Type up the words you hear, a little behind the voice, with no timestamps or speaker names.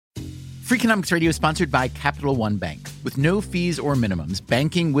Freakonomics Radio is sponsored by Capital One Bank. With no fees or minimums,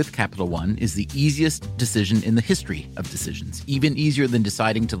 banking with Capital One is the easiest decision in the history of decisions, even easier than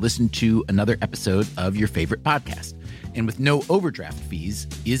deciding to listen to another episode of your favorite podcast. And with no overdraft fees,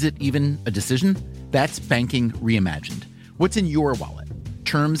 is it even a decision? That's banking reimagined. What's in your wallet?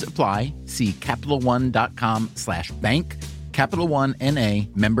 Terms apply. See CapitalOne.com/bank. Capital One N.A.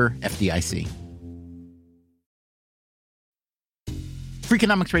 member FDIC.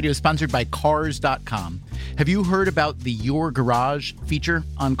 Freakonomics Radio is sponsored by Cars.com. Have you heard about the Your Garage feature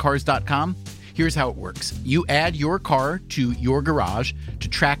on Cars.com? Here's how it works. You add your car to your garage to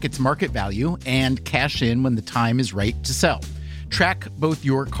track its market value and cash in when the time is right to sell. Track both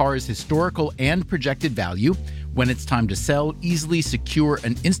your car's historical and projected value. When it's time to sell, easily secure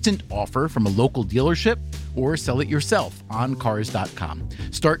an instant offer from a local dealership or sell it yourself on Cars.com.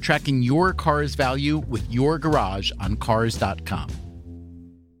 Start tracking your car's value with your garage on Cars.com.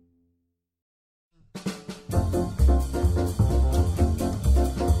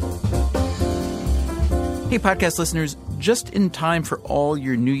 Hey, podcast listeners, just in time for all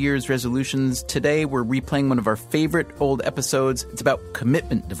your New Year's resolutions, today we're replaying one of our favorite old episodes. It's about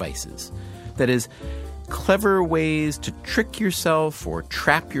commitment devices. That is, clever ways to trick yourself or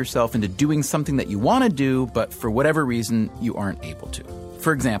trap yourself into doing something that you want to do, but for whatever reason, you aren't able to.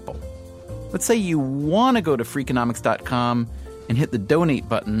 For example, let's say you want to go to Freakonomics.com and hit the donate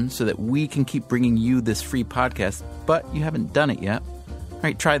button so that we can keep bringing you this free podcast, but you haven't done it yet. All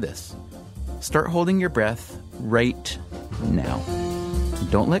right, try this. Start holding your breath right now.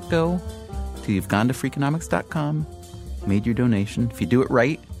 Don't let go till you've gone to Freakonomics.com, made your donation. If you do it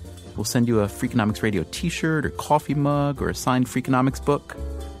right, we'll send you a Freakonomics Radio t-shirt or coffee mug or a signed Freakonomics book.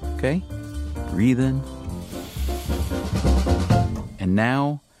 Okay? Breathe in. And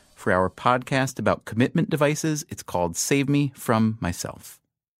now for our podcast about commitment devices. It's called Save Me From Myself.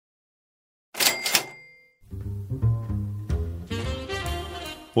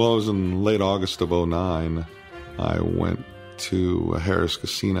 Well, it was in late August of 2009. I went to a Harrah's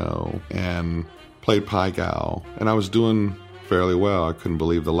casino and played Pai Gow, and I was doing fairly well. I couldn't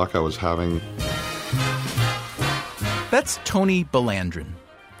believe the luck I was having. That's Tony Belandrin.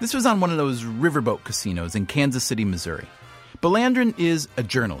 This was on one of those riverboat casinos in Kansas City, Missouri. Belandrin is a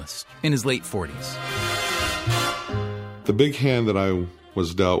journalist in his late 40s. The big hand that I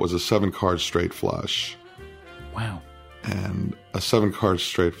was dealt was a 7-card straight flush. Wow. And a 7-card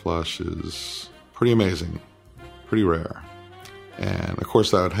straight flush is pretty amazing, pretty rare. And of course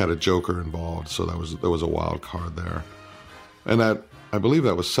that had a joker involved, so there was a wild card there. And that, I believe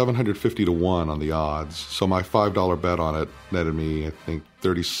that was 750 to 1 on the odds. So my $5 bet on it netted me, I think,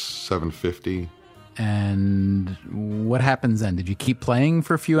 $37.50. And what happens then? Did you keep playing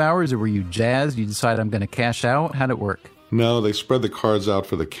for a few hours, or were you jazzed? You decided, I'm going to cash out? How'd it work? No, they spread the cards out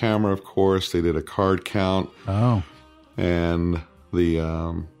for the camera, of course. They did a card count. Oh. And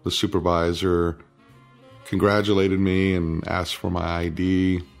the supervisor congratulated me and asked for my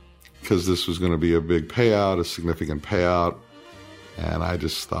ID because this was going to be a big payout, a significant payout. And I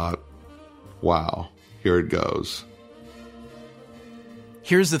just thought, wow, here it goes.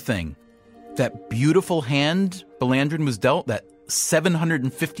 Here's the thing. That beautiful hand Belandrin was dealt, that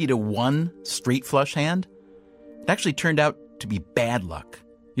 750 to 1 straight flush hand, it actually turned out to be bad luck.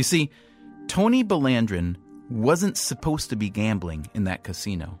 You see, Tony Belandrin wasn't supposed to be gambling in that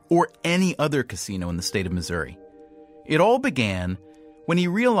casino or any other casino in the state of Missouri. It all began when he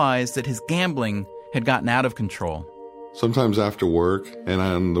realized that his gambling had gotten out of control. Sometimes after work and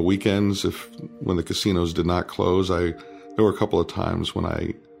on the weekends, when the casinos did not close, there were a couple of times when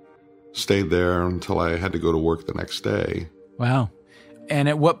I stayed there until I had to go to work the next day. Wow. And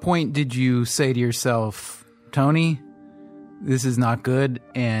at what point did you say to yourself, Tony, this is not good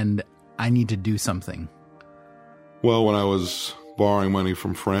and I need to do something? Well, when I was borrowing money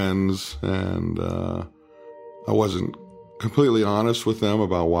from friends and I wasn't completely honest with them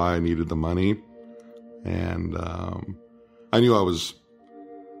about why I needed the money. And I knew I was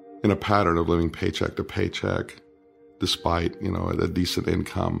in a pattern of living paycheck to paycheck despite, a decent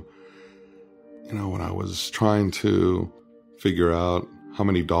income. When I was trying to figure out how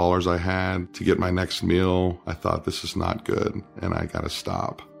many dollars I had to get my next meal, I thought, this is not good, and I got to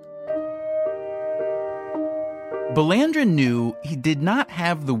stop. Belandrin knew he did not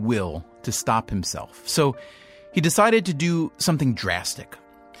have the will to stop himself, so he decided to do something drastic.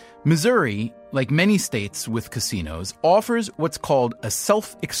 Missouri, like many states with casinos, offers what's called a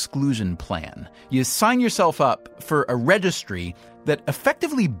self-exclusion plan. You sign yourself up for a registry that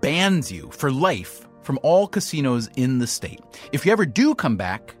effectively bans you for life from all casinos in the state. If you ever do come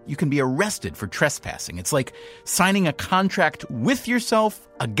back, you can be arrested for trespassing. It's like signing a contract with yourself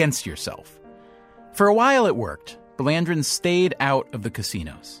against yourself. For a while it worked. Blandren stayed out of the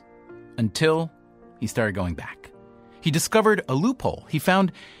casinos until he started going back. He discovered a loophole. He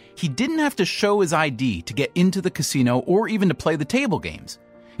found he didn't have to show his ID to get into the casino or even to play the table games.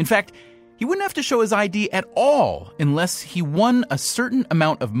 In fact, he wouldn't have to show his ID at all unless he won a certain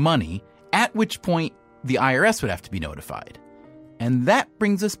amount of money, at which point the IRS would have to be notified. And that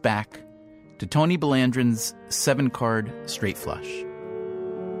brings us back to Tony Blandren's 7-card straight flush.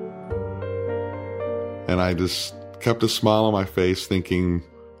 And I just kept a smile on my face thinking,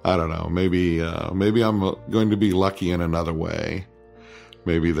 I don't know, maybe I'm going to be lucky in another way.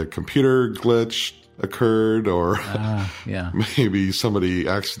 Maybe the computer glitch occurred, or maybe somebody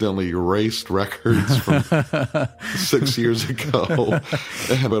accidentally erased records from 6 years ago.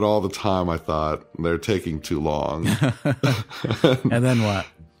 But all the time I thought, they're taking too long. And then what?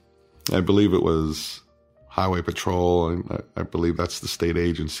 I believe it was Highway Patrol, and I believe that's the state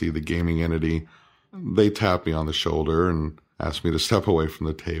agency, the gaming entity. They tapped me on the shoulder and asked me to step away from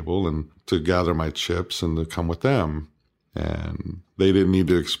the table and to gather my chips and to come with them. And they didn't need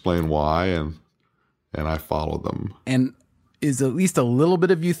to explain why, and I followed them. And is at least a little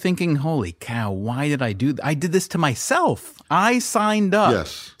bit of you thinking, holy cow, why did I do that? I did this to myself. I signed up.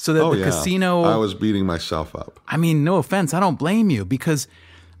 Yes. So that the casino... I was beating myself up. I mean, no offense. I don't blame you because,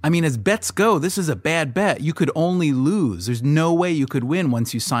 I mean, as bets go, this is a bad bet. You could only lose. There's no way you could win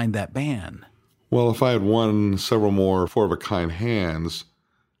once you signed that ban. Well, if I had won several more four-of-a-kind hands,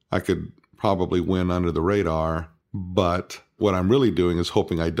 I could probably win under the radar. But what I'm really doing is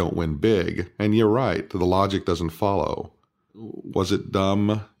hoping I don't win big. And you're right, the logic doesn't follow. Was it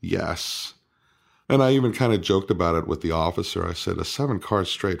dumb? Yes. And I even kind of joked about it with the officer. I said, a 7-card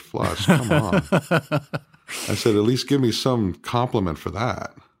straight flush, come on. I said, at least give me some compliment for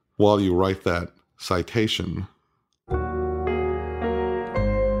that while you write that citation.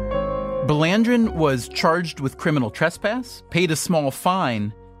 Blandren was charged with criminal trespass, paid a small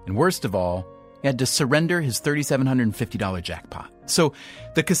fine, and worst of all, he had to surrender his $3,750 jackpot. So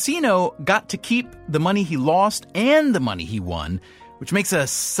the casino got to keep the money he lost and the money he won, which makes a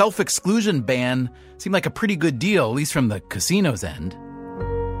self-exclusion ban seem like a pretty good deal, at least from the casino's end.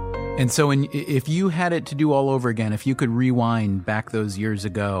 And so if you had it to do all over again, if you could rewind back those years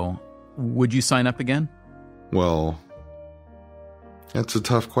ago, would you sign up again? Well, that's a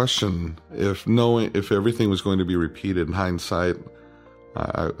tough question. If everything was going to be repeated in hindsight,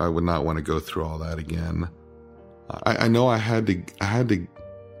 I would not want to go through all that again. I know I had to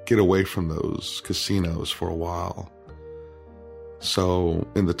get away from those casinos for a while. So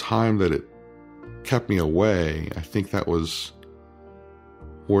in the time that it kept me away, I think that was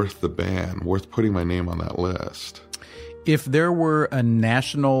worth the ban, worth putting my name on that list. If there were a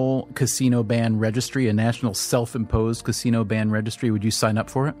national casino ban registry, a national self-imposed casino ban registry, would you sign up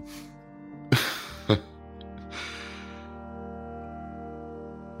for it?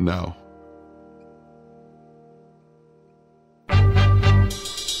 No.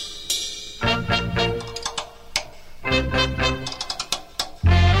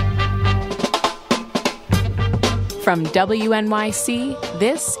 From WNYC,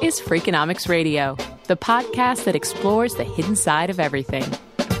 this is Freakonomics Radio, the podcast that explores the hidden side of everything.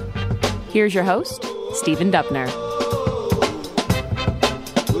 Here's your host, Stephen Dubner.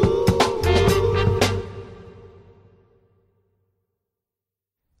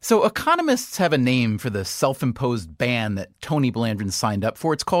 So economists have a name for the self-imposed ban that Tony Blandren signed up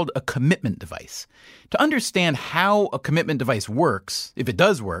for. It's called a commitment device. To understand how a commitment device works, if it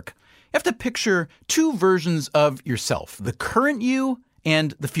does work, you have to picture two versions of yourself, the current you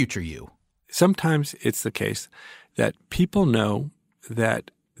and the future you. Sometimes it's the case that people know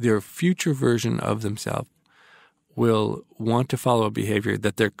that their future version of themselves will want to follow a behavior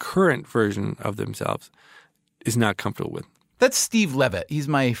that their current version of themselves is not comfortable with. That's Steve Levitt. He's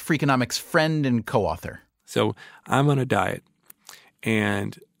my Freakonomics friend and co-author. So I'm on a diet,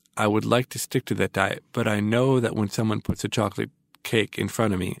 and I would like to stick to that diet, but I know that when someone puts a chocolate cake in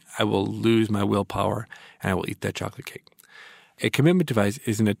front of me, I will lose my willpower and I will eat that chocolate cake. A commitment device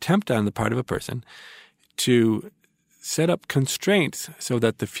is an attempt on the part of a person to set up constraints so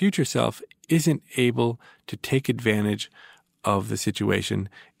that the future self isn't able to take advantage of the situation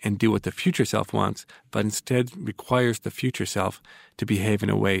and do what the future self wants, but instead requires the future self to behave in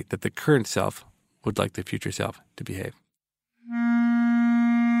a way that the current self would like the future self to behave.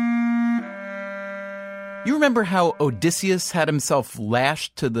 You remember how Odysseus had himself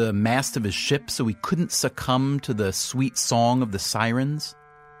lashed to the mast of his ship so he couldn't succumb to the sweet song of the sirens?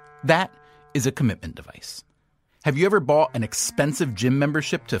 That is a commitment device. Have you ever bought an expensive gym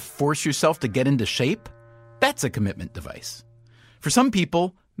membership to force yourself to get into shape? That's a commitment device. For some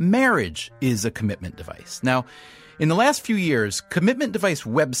people, marriage is a commitment device. Now, in the last few years, commitment device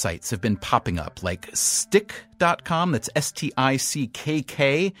websites have been popping up, like Stick.com, that's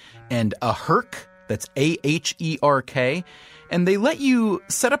Stickk, and Aherk, that's Aherk, and they let you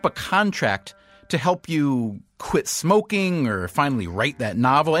set up a contract to help you quit smoking or finally write that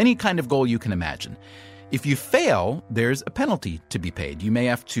novel, any kind of goal you can imagine. If you fail, there's a penalty to be paid. You may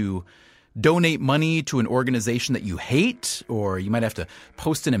have to donate money to an organization that you hate, or you might have to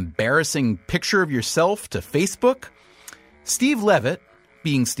post an embarrassing picture of yourself to Facebook. Steve Levitt,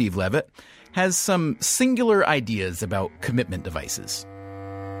 being Steve Levitt, has some singular ideas about commitment devices.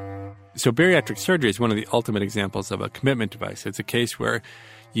 So bariatric surgery is one of the ultimate examples of a commitment device. It's a case where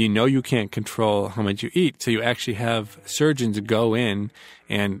you know you can't control how much you eat, so you actually have surgeons go in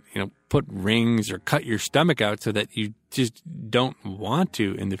and, put rings or cut your stomach out so that you just don't want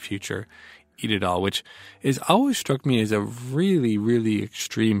to in the future eat it all, which has always struck me as a really, really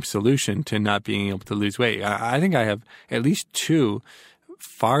extreme solution to not being able to lose weight. I think I have at least two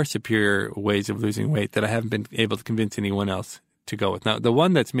far superior ways of losing weight that I haven't been able to convince anyone else to go with. Now, the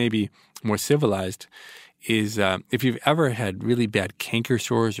one that's maybe more civilized is if you've ever had really bad canker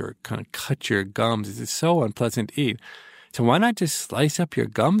sores or kind of cut your gums, it's so unpleasant to eat. So why not just slice up your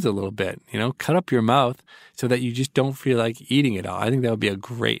gums a little bit, cut up your mouth so that you just don't feel like eating it all. I think that would be a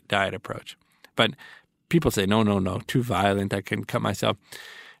great diet approach. But people say, no, too violent, I can cut myself.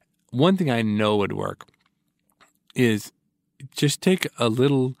 One thing I know would work is just take a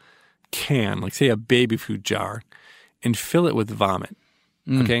little can, like say a baby food jar, and fill it with vomit,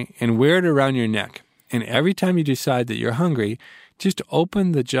 okay? And wear it around your neck. And every time you decide that you're hungry, just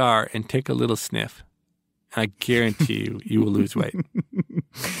open the jar and take a little sniff. I guarantee you will lose weight.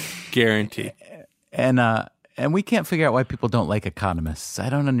 Guarantee. And we can't figure out why people don't like economists. I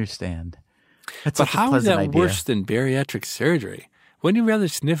don't understand. That's but how is that worse than bariatric surgery? Wouldn't you rather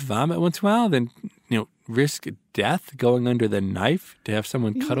sniff vomit once in a while than risk death going under the knife to have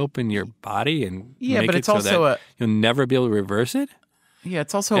someone cut open your body and make but it it's so also that you'll never be able to reverse it? Yeah,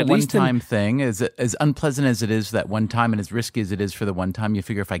 it's also a one-time thing. As unpleasant as it is that one time and as risky as it is for the one time, you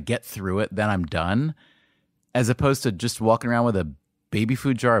figure if I get through it, then I'm done. As opposed to just walking around with a baby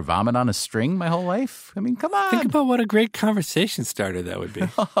food jar of vomit on a string my whole life. I mean, come on. Think about what a great conversation starter that would be.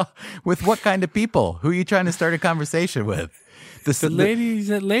 With what kind of people? Who are you trying to start a conversation with? The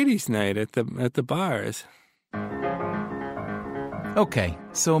ladies at ladies' night at the bars. Okay,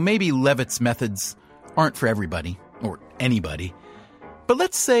 so maybe Levitt's methods aren't for everybody, or anybody. But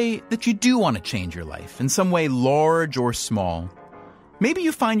let's say that you do want to change your life in some way, large or small. Maybe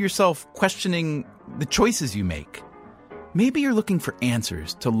you find yourself questioning the choices you make. Maybe you're looking for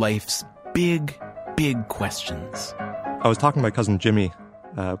answers to life's big, big questions. I was talking to my cousin Jimmy,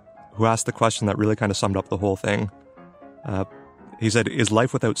 who asked the question that really kind of summed up the whole thing. He said, "Is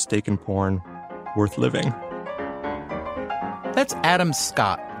life without steak and porn worth living?" That's Adam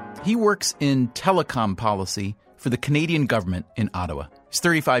Scott. He works in telecom policy for the Canadian government in Ottawa. He's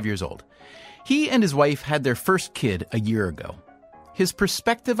 35 years old. He and his wife had their first kid a year ago. His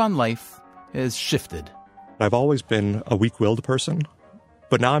perspective on life has shifted. I've always been a weak-willed person,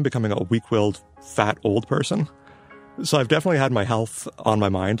 but now I'm becoming a weak-willed, fat, old person. So I've definitely had my health on my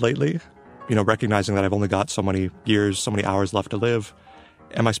mind lately, recognizing that I've only got so many years, so many hours left to live.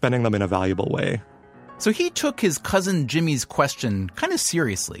 Am I spending them in a valuable way? So he took his cousin Jimmy's question kind of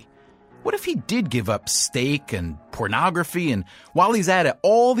seriously. What if he did give up steak and pornography, and while he's at it,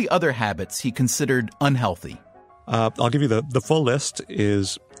 all the other habits he considered unhealthy? I'll give you the full list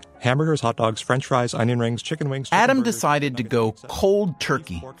is hamburgers, hot dogs, french fries, onion rings, chicken wings. Adam decided to go cold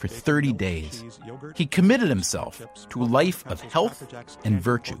turkey for 30 days. He committed himself to a life of health and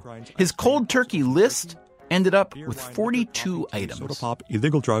virtue. His cold turkey list ended up with 42 items. Soda pop,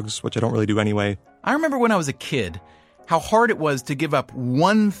 illegal drugs, which I don't really do anyway. I remember when I was a kid, how hard it was to give up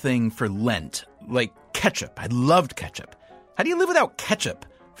one thing for Lent, like ketchup. I loved ketchup. How do you live without ketchup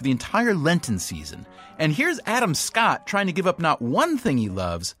for the entire Lenten season? And here's Adam Scott trying to give up not one thing he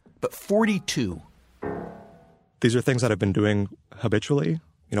loves, but 42. These are things that I've been doing habitually,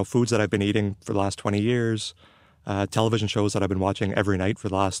 foods that I've been eating for the last 20 years, television shows that I've been watching every night for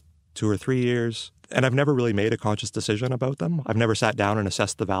the last 2 or 3 years. And I've never really made a conscious decision about them. I've never sat down and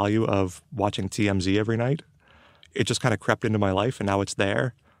assessed the value of watching TMZ every night. It just kind of crept into my life and now it's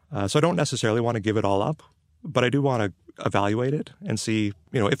there. So I don't necessarily want to give it all up, but I do want to evaluate it and see,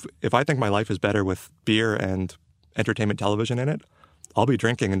 if I think my life is better with beer and entertainment television in it, I'll be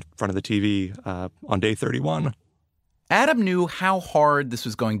drinking in front of the TV on day 31. Adam knew how hard this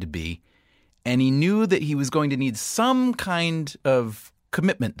was going to be, and he knew that he was going to need some kind of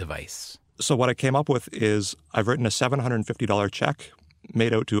commitment device. So what I came up with is I've written a $750 check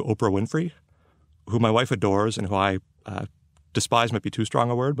made out to Oprah Winfrey, who my wife adores and who I despise might be too strong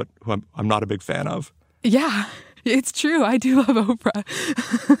a word, but who I'm not a big fan of. Yeah, it's true. I do love Oprah.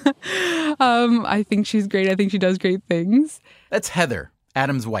 I think she's great. I think she does great things. That's Heather,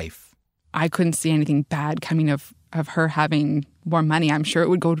 Adam's wife. I couldn't see anything bad coming of her having more money. I'm sure it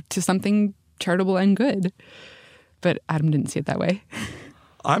would go to something charitable and good. But Adam didn't see it that way.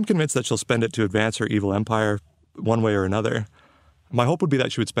 I'm convinced that she'll spend it to advance her evil empire one way or another. My hope would be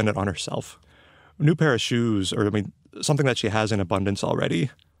that she would spend it on herself. A new pair of shoes, or something that she has in abundance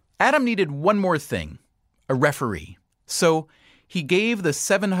already. Adam needed one more thing, a referee. So he gave the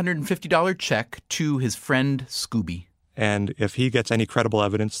 $750 check to his friend Scooby. And if he gets any credible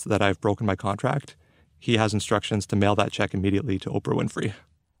evidence that I've broken my contract, he has instructions to mail that check immediately to Oprah Winfrey.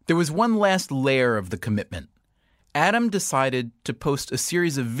 There was one last layer of the commitment. Adam decided to post a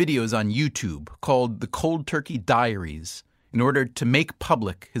series of videos on YouTube called the Cold Turkey Diaries in order to make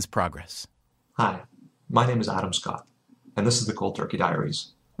public his progress. Hi, my name is Adam Scott, and this is the Cold Turkey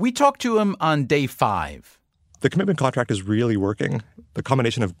Diaries. We talked to him on day 5. The commitment contract is really working. The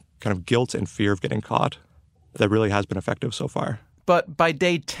combination of kind of guilt and fear of getting caught, that really has been effective so far. But by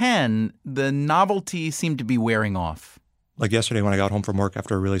day 10, the novelty seemed to be wearing off. Like yesterday when I got home from work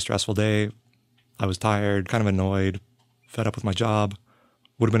after a really stressful day, I was tired, kind of annoyed, fed up with my job.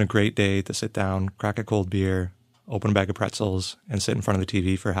 Would have been a great day to sit down, crack a cold beer, open a bag of pretzels, and sit in front of the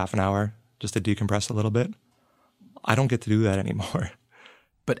TV for half an hour just to decompress a little bit. I don't get to do that anymore.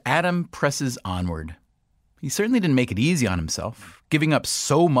 But Adam presses onward. He certainly didn't make it easy on himself, giving up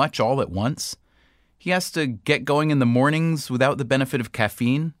so much all at once. He has to get going in the mornings without the benefit of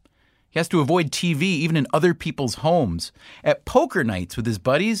caffeine. He has to avoid TV even in other people's homes. At poker nights with his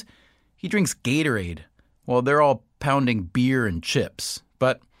buddies, he drinks Gatorade while they're all pounding beer and chips.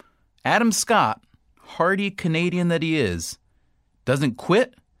 But Adam Scott, hardy Canadian that he is, doesn't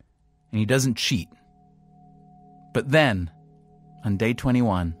quit and he doesn't cheat. But then, on day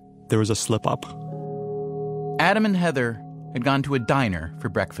 21, there was a slip-up. Adam and Heather had gone to a diner for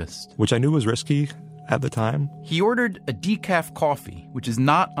breakfast. Which I knew was risky at the time. He ordered a decaf coffee, which is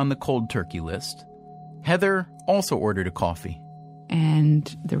not on the cold turkey list. Heather also ordered a coffee.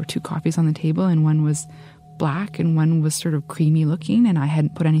 And there were 2 coffees on the table, and one was black and one was sort of creamy looking, and I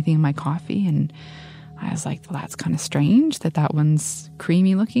hadn't put anything in my coffee, and I was like, well, that's kind of strange that one's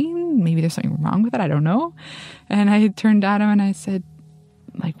creamy looking. Maybe there's something wrong with it. I don't know. And I turned to Adam and I said,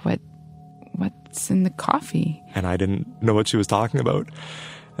 like, what's in the coffee? And I didn't know what she was talking about.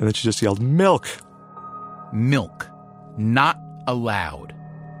 And then she just yelled, milk. Milk. Not allowed.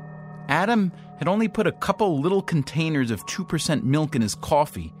 Adam had only put a couple little containers of 2% milk in his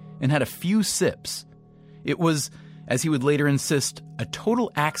coffee and had a few sips. It was, as he would later insist, a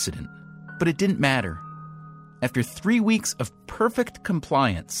total accident, but it didn't matter. After 3 weeks of perfect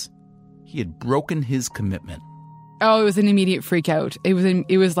compliance, he had broken his commitment. Oh, it was an immediate freak out. It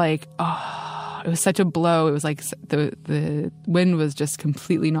was like, oh, it was such a blow. It was like the wind was just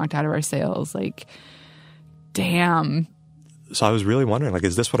completely knocked out of our sails. Like, damn. So I was really wondering, like,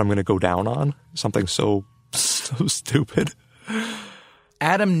 is this what I'm going to go down on? Something so stupid.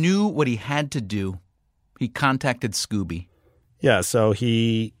 Adam knew what he had to do. He contacted Scooby. Yeah, so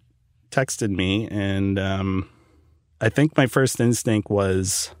he texted me, and I think my first instinct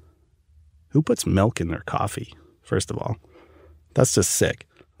was, who puts milk in their coffee, first of all? That's just sick.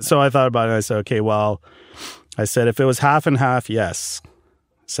 So I thought about it, and I said, okay, well, I said, if it was half and half, yes. I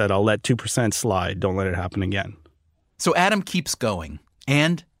said, I'll let 2% slide. Don't let it happen again. So Adam keeps going,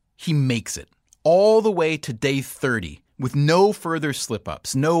 and he makes it all the way to day 30 with no further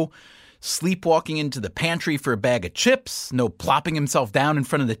slip-ups, no sleepwalking into the pantry for a bag of chips, no plopping himself down in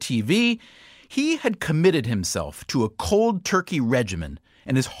front of the TV. He had committed himself to a cold turkey regimen,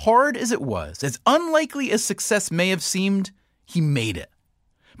 and as hard as it was, as unlikely as success may have seemed, he made it.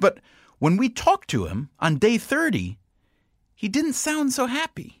 But when we talked to him on day 30, he didn't sound so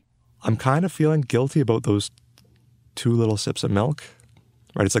happy. I'm kind of feeling guilty about those 2 little sips of milk,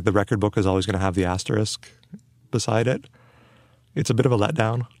 right? It's like the record book is always going to have the asterisk beside it. It's a bit of a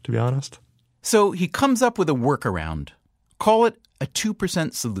letdown, to be honest. So he comes up with a workaround. Call it a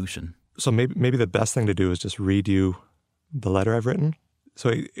 2% solution. So maybe the best thing to do is just read you the letter I've written.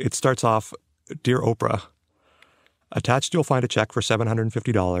 So it starts off, Dear Oprah, attached you'll find a check for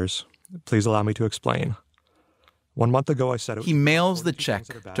 $750. Please allow me to explain. 1 month ago, I said he mails the check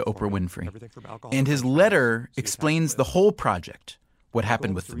to Oprah Winfrey, and his letter explains the whole project, what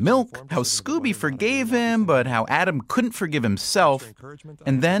happened with the milk, how Scooby forgave him, but how Adam couldn't forgive himself.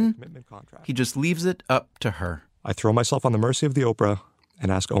 And then he just leaves it up to her. I throw myself on the mercy of the Oprah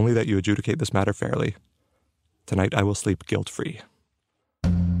and ask only that you adjudicate this matter fairly. Tonight I will sleep guilt-free.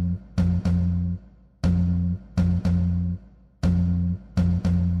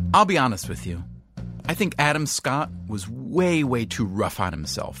 I'll be honest with you. I think Adam Scott was way, way too rough on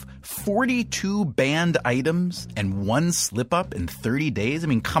himself. 42 banned items and 1 slip-up in 30 days? I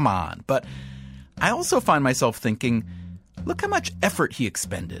mean, come on. But I also find myself thinking, look how much effort he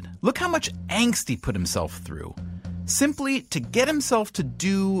expended. Look how much angst he put himself through. Simply to get himself to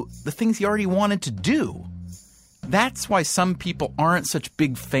do the things he already wanted to do. That's why some people aren't such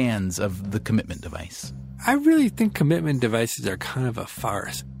big fans of the commitment device. I really think commitment devices are kind of a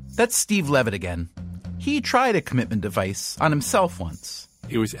farce. That's Steve Levitt again. He tried a commitment device on himself once.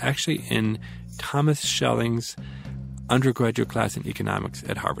 It was actually in Thomas Schelling's undergraduate class in economics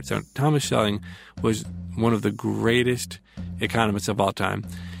at Harvard. So Thomas Schelling was one of the greatest economists of all time.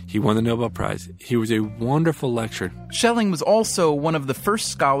 He won the Nobel Prize. He was a wonderful lecturer. Schelling was also one of the first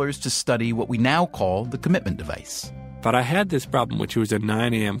scholars to study what we now call the commitment device. But I had this problem, which was a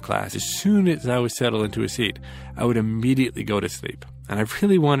 9 a.m. class. As soon as I was settled into a seat, I would immediately go to sleep. And I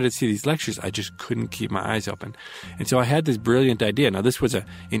really wanted to see these lectures. I just couldn't keep my eyes open. And so I had this brilliant idea. Now, this was an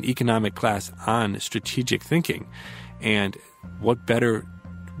economic class on strategic thinking. And what better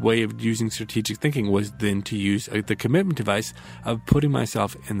way of using strategic thinking was then to use the commitment device of putting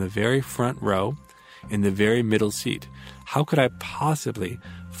myself in the very front row, in the very middle seat. How could I possibly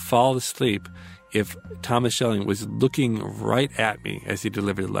fall asleep if Thomas Schelling was looking right at me as he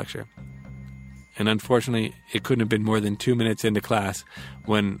delivered the lecture? And unfortunately, it couldn't have been more than 2 minutes into class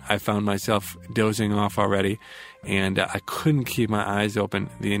when I found myself dozing off already, and I couldn't keep my eyes open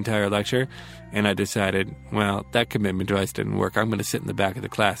the entire lecture. And I decided, well, that commitment device didn't work. I'm going to sit in the back of the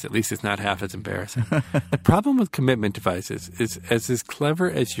class. At least it's not half as embarrassing. The problem with commitment devices is, as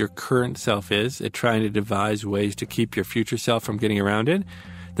clever as your current self is at trying to devise ways to keep your future self from getting around it,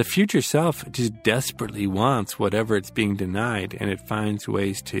 the future self just desperately wants whatever it's being denied, and it finds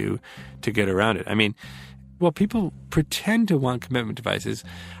ways to get around it. I mean, well, people pretend to want commitment devices.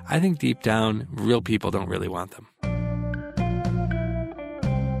 I think deep down, real people don't really want them.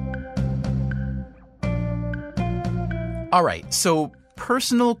 All right, so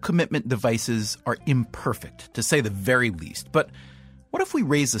personal commitment devices are imperfect, to say the very least. But what if we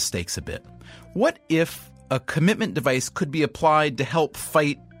raise the stakes a bit? What if a commitment device could be applied to help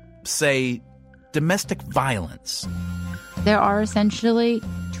fight, say, domestic violence? There are essentially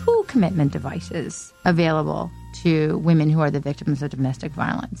 2 commitment devices available to women who are the victims of domestic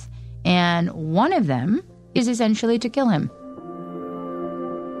violence. And one of them is essentially to kill him.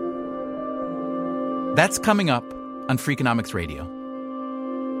 That's coming up on Freakonomics Radio.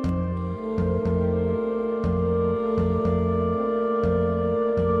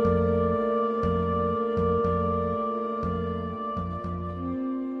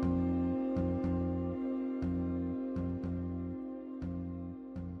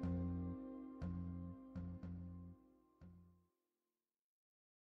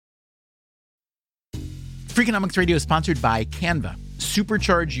 Freakonomics Radio is sponsored by Canva.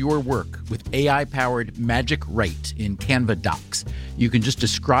 Supercharge your work with AI-powered Magic Write in Canva Docs. You can just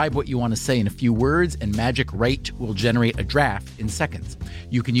describe what you want to say in a few words, and Magic Write will generate a draft in seconds.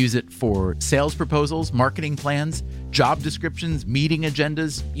 You can use it for sales proposals, marketing plans, job descriptions, meeting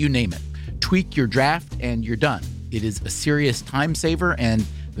agendas, you name it. Tweak your draft and you're done. It is a serious time saver and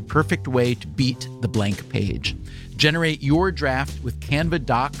the perfect way to beat the blank page. Generate your draft with Canva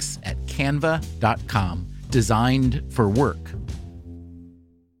Docs at canva.com. Designed for work.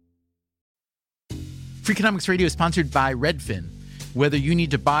 Freakonomics Radio is sponsored by Redfin. Whether you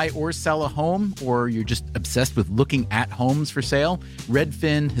need to buy or sell a home, or you're just obsessed with looking at homes for sale,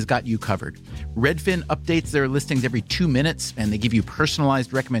 Redfin has got you covered. Redfin updates their listings every 2 minutes, and they give you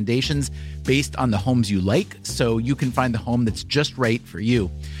personalized recommendations based on the homes you like, so you can find the home that's just right for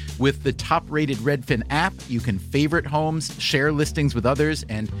you. With the top-rated Redfin app, you can favorite homes, share listings with others,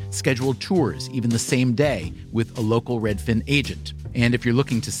 and schedule tours even the same day with a local Redfin agent. And if you're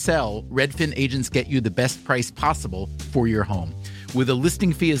looking to sell, Redfin agents get you the best price possible for your home. With a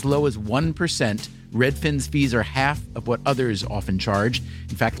listing fee as low as 1%, Redfin's fees are half of what others often charge.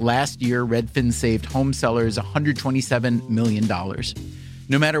 In fact, last year, Redfin saved home sellers $127 million.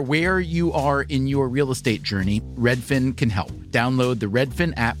 No matter where you are in your real estate journey, Redfin can help. Download the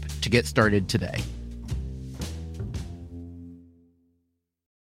Redfin app to get started today.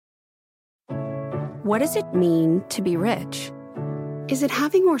 What does it mean to be rich? Is it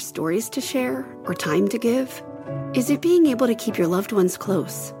having more stories to share or time to give? Is it being able to keep your loved ones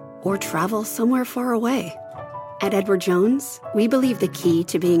close or travel somewhere far away? At Edward Jones, we believe the key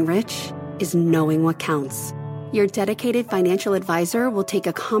to being rich is knowing what counts. Your dedicated financial advisor will take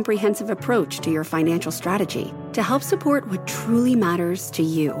a comprehensive approach to your financial strategy to help support what truly matters to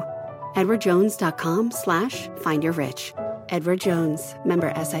you. EdwardJones.com/findyourrich. Edward Jones,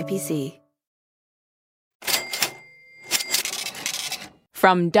 member SIPC.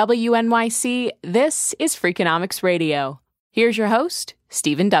 From WNYC, this is Freakonomics Radio. Here's your host,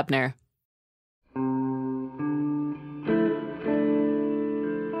 Stephen Dubner.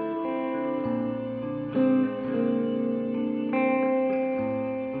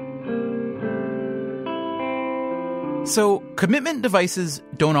 So, commitment devices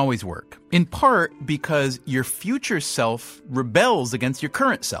don't always work, in part because your future self rebels against your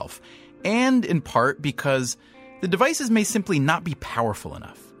current self, and in part because the devices may simply not be powerful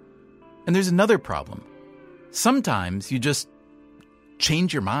enough. And there's another problem. Sometimes you just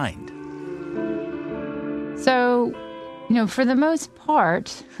change your mind. So, for the most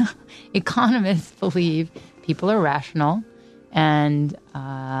part, economists believe people are rational and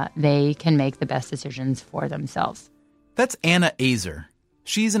they can make the best decisions for themselves. That's Anna Azer.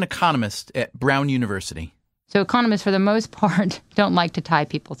 She's an economist at Brown University. So economists, for the most part, don't like to tie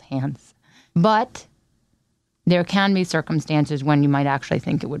people's hands. But there can be circumstances when you might actually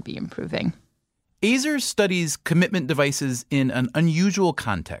think it would be improving. Azer studies commitment devices in an unusual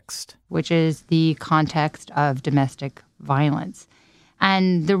context, which is the context of domestic violence.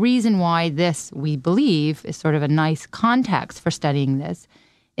 And the reason why this, we believe, is sort of a nice context for studying this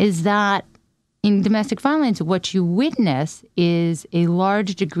is that in domestic violence, what you witness is a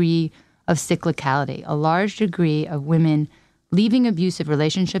large degree of cyclicality, a large degree of women leaving abusive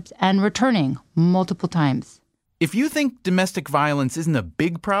relationships and returning multiple times. If you think domestic violence isn't a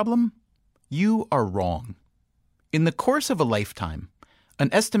big problem, you are wrong. In the course of a lifetime, an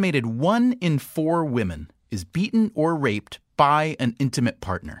estimated 1 in 4 women is beaten or raped by an intimate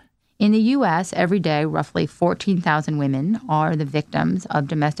partner. In the U.S., every day, roughly 14,000 women are the victims of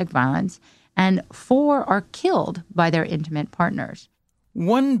domestic violence, and 4 are killed by their intimate partners.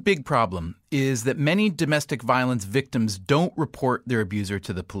 One big problem is that many domestic violence victims don't report their abuser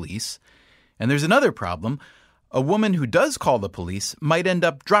to the police. And there's another problem. A woman who does call the police might end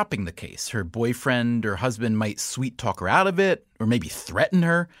up dropping the case. Her boyfriend or husband might sweet-talk her out of it, or maybe threaten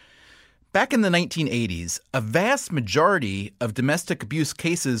her. Back in the 1980s, a vast majority of domestic abuse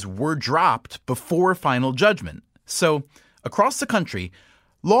cases were dropped before final judgment. So, across the country,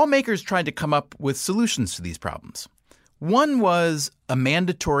 lawmakers tried to come up with solutions to these problems. One was a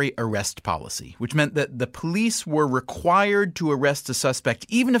mandatory arrest policy, which meant that the police were required to arrest a suspect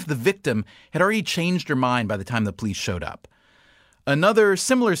even if the victim had already changed her mind by the time the police showed up. Another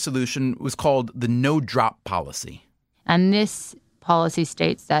similar solution was called the no-drop policy. And this policy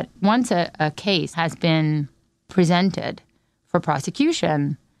states that once a case has been presented for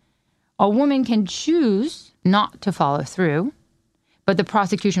prosecution, a woman can choose not to follow through, but the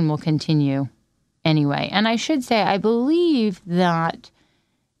prosecution will continue anyway. And I should say, I believe that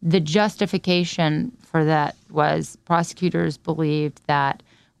the justification for that was prosecutors believed that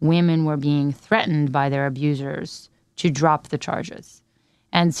women were being threatened by their abusers to drop the charges.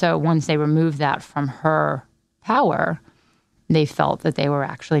 And so once they removed that from her power, they felt that they were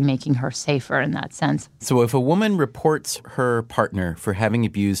actually making her safer in that sense. So if a woman reports her partner for having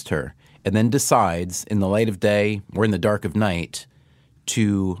abused her and then decides in the light of day or in the dark of night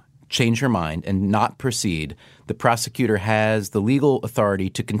to change her mind and not proceed, the prosecutor has the legal authority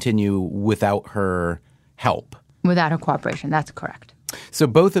to continue without her help. Without her cooperation, that's correct. So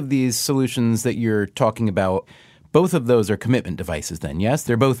both of these solutions that you're talking about, both of those are commitment devices then, yes?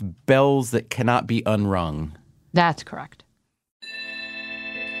 They're both bells that cannot be unrung. That's correct.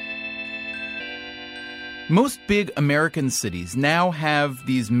 Most big American cities now have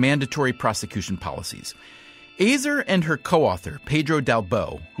these mandatory prosecution policies. Azer and her co-author, Pedro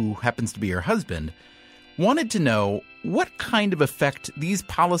Dalbo, who happens to be her husband, wanted to know what kind of effect these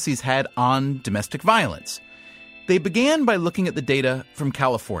policies had on domestic violence. They began by looking at the data from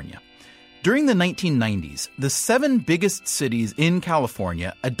California. During the 1990s, the 7 biggest cities in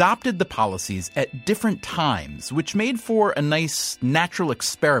California adopted the policies at different times, which made for a nice natural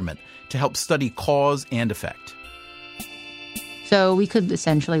experiment to help study cause and effect. So we could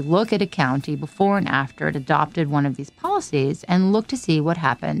essentially look at a county before and after it adopted one of these policies and look to see what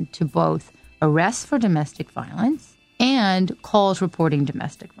happened to both arrests for domestic violence and calls reporting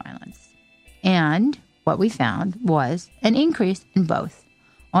domestic violence. And what we found was an increase in both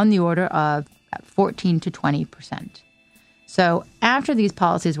on the order of 14 to 20%. So after these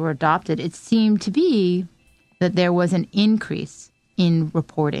policies were adopted, it seemed to be that there was an increase in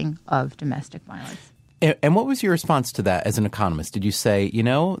reporting of domestic violence. And what was your response to that as an economist? Did you say,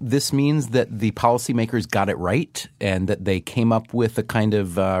 this means that the policymakers got it right and that they came up with a kind of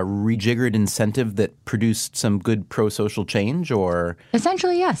rejiggered incentive that produced some good pro-social change, or?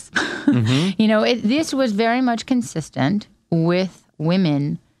 Essentially, yes. Mm-hmm. This was very much consistent with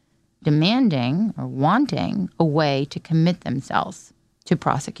women demanding or wanting a way to commit themselves to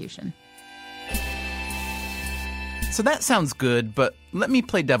prosecution. So that sounds good, but let me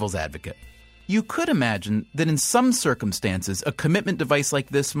play devil's advocate. You could imagine that in some circumstances, a commitment device like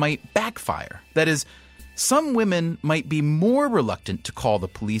this might backfire. That is, some women might be more reluctant to call the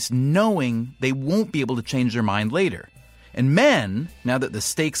police knowing they won't be able to change their mind later. And men, now that the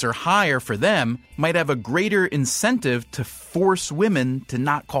stakes are higher for them, might have a greater incentive to force women to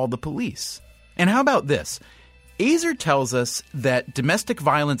not call the police. And how about this? Azer tells us that domestic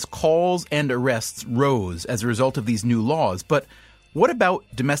violence calls and arrests rose as a result of these new laws, but what about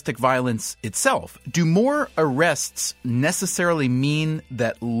domestic violence itself? Do more arrests necessarily mean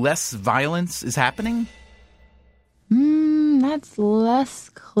that less violence is happening? That's less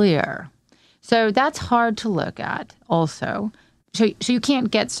clear. So that's hard to look at also. So you can't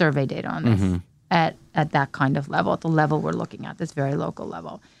get survey data on this at that kind of level, at the level we're looking at, this very local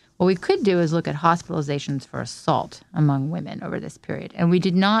level. What we could do is look at hospitalizations for assault among women over this period, and we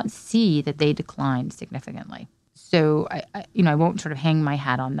did not see that they declined significantly. So I won't sort of hang my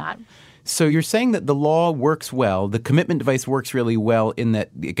hat on that. So you're saying that the law works well, the commitment device works really well in that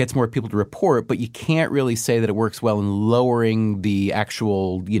it gets more people to report, but you can't really say that it works well in lowering the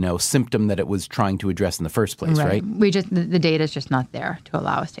actual, symptom that it was trying to address in the first place, right? The data is just not there to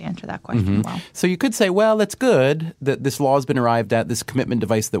allow us to answer that question well. So you could say, well, that's good that this law has been arrived at, this commitment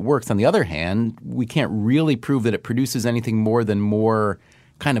device that works. On the other hand, we can't really prove that it produces anything more than more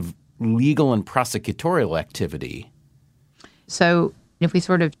kind of legal and prosecutorial activity. So if we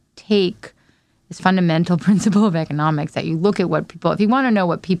sort of take this fundamental principle of economics that you look at what people, if you want to know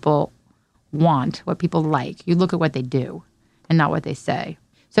what people want, what people like, you look at what they do and not what they say.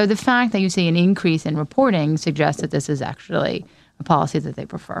 So the fact that you see an increase in reporting suggests that this is actually a policy that they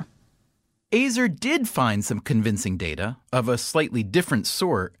prefer. Azer did find some convincing data of a slightly different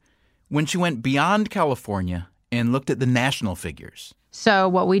sort when she went beyond California and looked at the national figures. So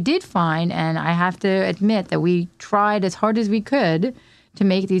what we did find, and I have to admit that we tried as hard as we could to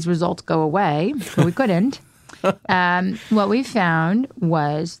make these results go away, but we couldn't. What we found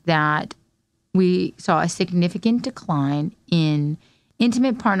was that we saw a significant decline in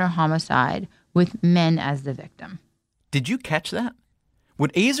intimate partner homicide with men as the victim. Did you catch that?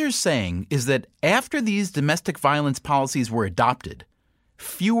 What Azer's saying is that after these domestic violence policies were adopted,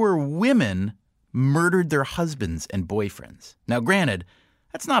 fewer women murdered their husbands and boyfriends. Now, granted,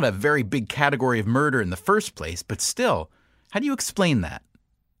 that's not a very big category of murder in the first place, but still, how do you explain that?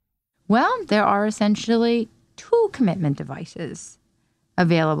 Well, there are essentially two commitment devices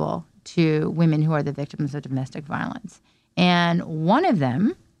available to women who are the victims of domestic violence. And one of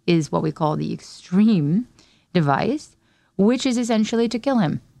them is what we call the extreme device, which is essentially to kill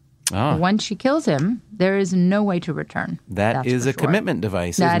him. Once she kills him, there is no way to return. That is a commitment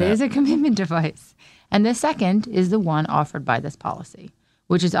device, isn't it? That is a commitment device. And the second is the one offered by this policy,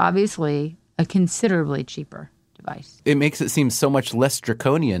 which is obviously a considerably cheaper device. It makes it seem so much less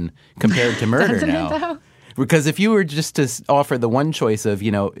draconian compared to murder Doesn't now. it, though? Because if you were just to offer the one choice of,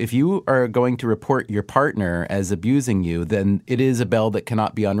 if you are going to report your partner as abusing you, then it is a bell that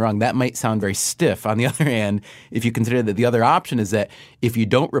cannot be unrung. That might sound very stiff. On the other hand, if you consider that the other option is that if you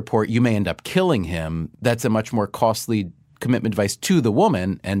don't report, you may end up killing him, that's a much more costly commitment device to the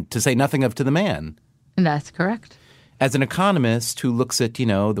woman, and to say nothing of to the man. That's correct. As an economist who looks at,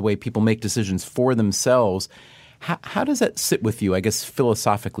 the way people make decisions for themselves, how does that sit with you, I guess,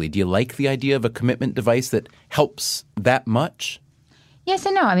 philosophically? Do you like the idea of a commitment device that helps that much? Yes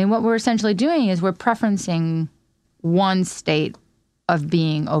and no. I mean, what we're essentially doing is we're preferencing one state of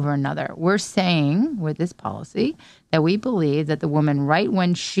being over another. We're saying with this policy that we believe that the woman, right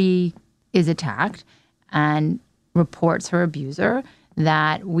when she is attacked and reports her abuser,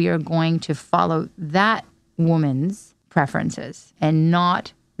 that we are going to follow that woman's preferences and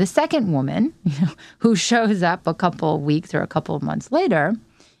not the second woman, who shows up a couple of weeks or a couple of months later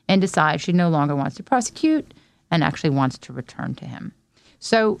and decides she no longer wants to prosecute and actually wants to return to him.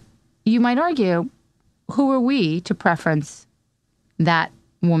 So you might argue, who are we to preference that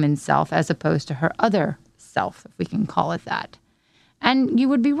woman's self as opposed to her other self, if we can call it that? And you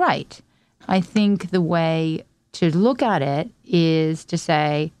would be right. I think the way to look at it is to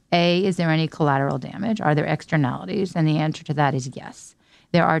say, A, is there any collateral damage? Are there externalities? And the answer to that is yes.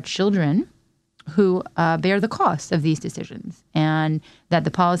 There are children who bear the cost of these decisions, and that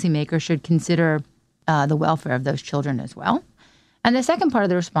the policymaker should consider the welfare of those children as well. And the second part of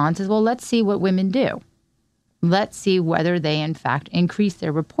the response is, well, let's see what women do. Let's see whether they, in fact, increase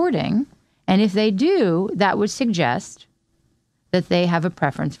their reporting. And if they do, that would suggest that they have a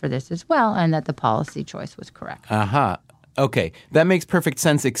preference for this as well and that the policy choice was correct. Aha. Okay. That makes perfect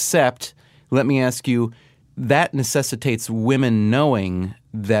sense, except let me ask you, that necessitates women knowing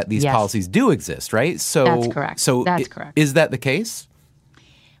that these policies do exist, right? So that's correct. That's correct. Is that the case?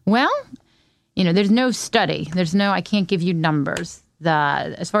 Well, there's no study. I can't give you numbers.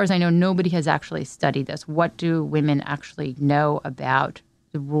 As far as I know, nobody has actually studied this. What do women actually know about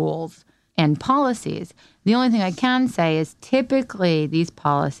the rules and policies? The only thing I can say is typically these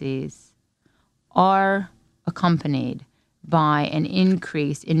policies are accompanied by an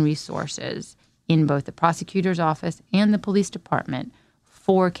increase in resources in both the prosecutor's office and the police department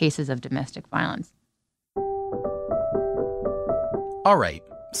for cases of domestic violence. All right.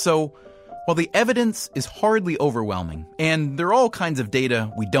 So while the evidence is hardly overwhelming, and there are all kinds of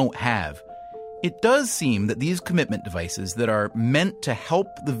data we don't have, it does seem that these commitment devices that are meant to help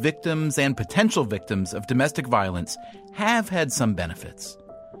the victims and potential victims of domestic violence have had some benefits.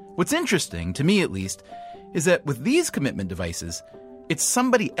 What's interesting, to me at least, is that with these commitment devices, it's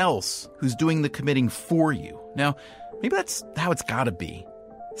somebody else who's doing the committing for you. Now, maybe that's how it's got to be.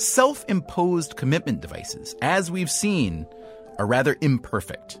 Self-imposed commitment devices, as we've seen, are rather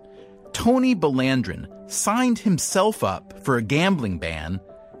imperfect. Tony Belandrin signed himself up for a gambling ban,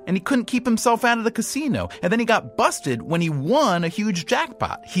 and he couldn't keep himself out of the casino. And then he got busted when he won a huge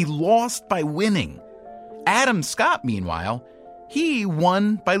jackpot. He lost by winning. Adam Scott, meanwhile, he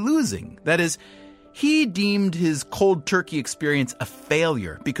won by losing. That is, he deemed his cold turkey experience a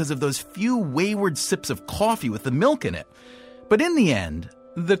failure because of those few wayward sips of coffee with the milk in it. But in the end,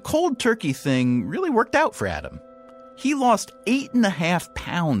 the cold turkey thing really worked out for Adam. He lost 8.5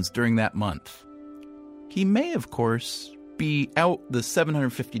 pounds during that month. He may, of course, be out the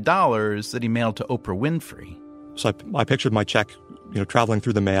 $750 that he mailed to Oprah Winfrey. So I pictured my check, traveling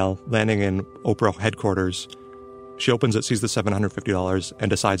through the mail, landing in Oprah headquarters. She opens it, sees the $750, and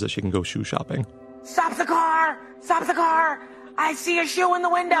decides that she can go shoe shopping. Stop the car! Stop the car! I see a shoe in the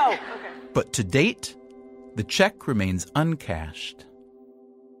window! But to date, the check remains uncashed.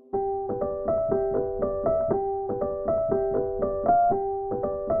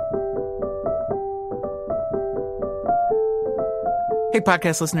 Hey,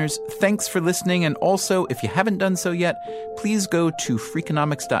 podcast listeners, thanks for listening. And also, if you haven't done so yet, please go to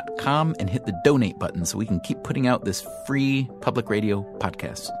Freakonomics.com and hit the donate button so we can keep putting out this free public radio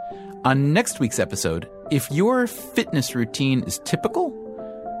podcast. On next week's episode, if your fitness routine is typical,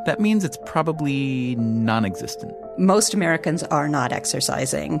 that means it's probably non-existent. Most Americans are not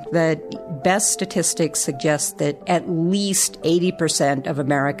exercising. The best statistics suggest that at least 80% of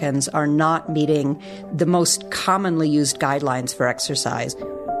Americans are not meeting the most commonly used guidelines for exercise.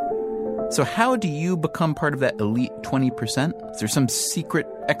 So how do you become part of that elite 20%? Is there some secret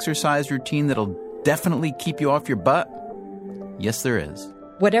exercise routine that'll definitely keep you off your butt? Yes, there is.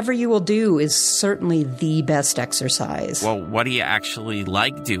 Whatever you will do is certainly the best exercise. Well, what do you actually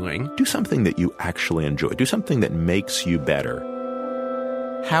like doing? Do something that you actually enjoy. Do something that makes you better.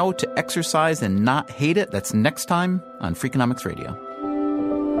 How to exercise and not hate it? That's next time on Freakonomics Radio.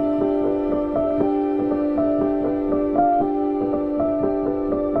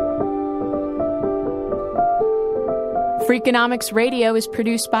 Freakonomics Radio is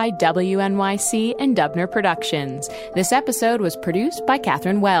produced by WNYC and Dubner Productions. This episode was produced by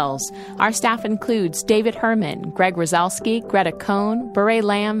Catherine Wells. Our staff includes David Herman, Greg Rosalski, Greta Cohn, Beret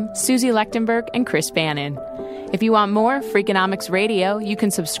Lamb, Susie Lechtenberg, and Chris Bannon. If you want more Freakonomics Radio, you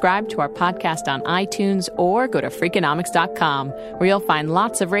can subscribe to our podcast on iTunes or go to Freakonomics.com, where you'll find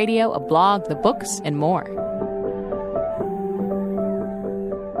lots of radio, a blog, the books, and more.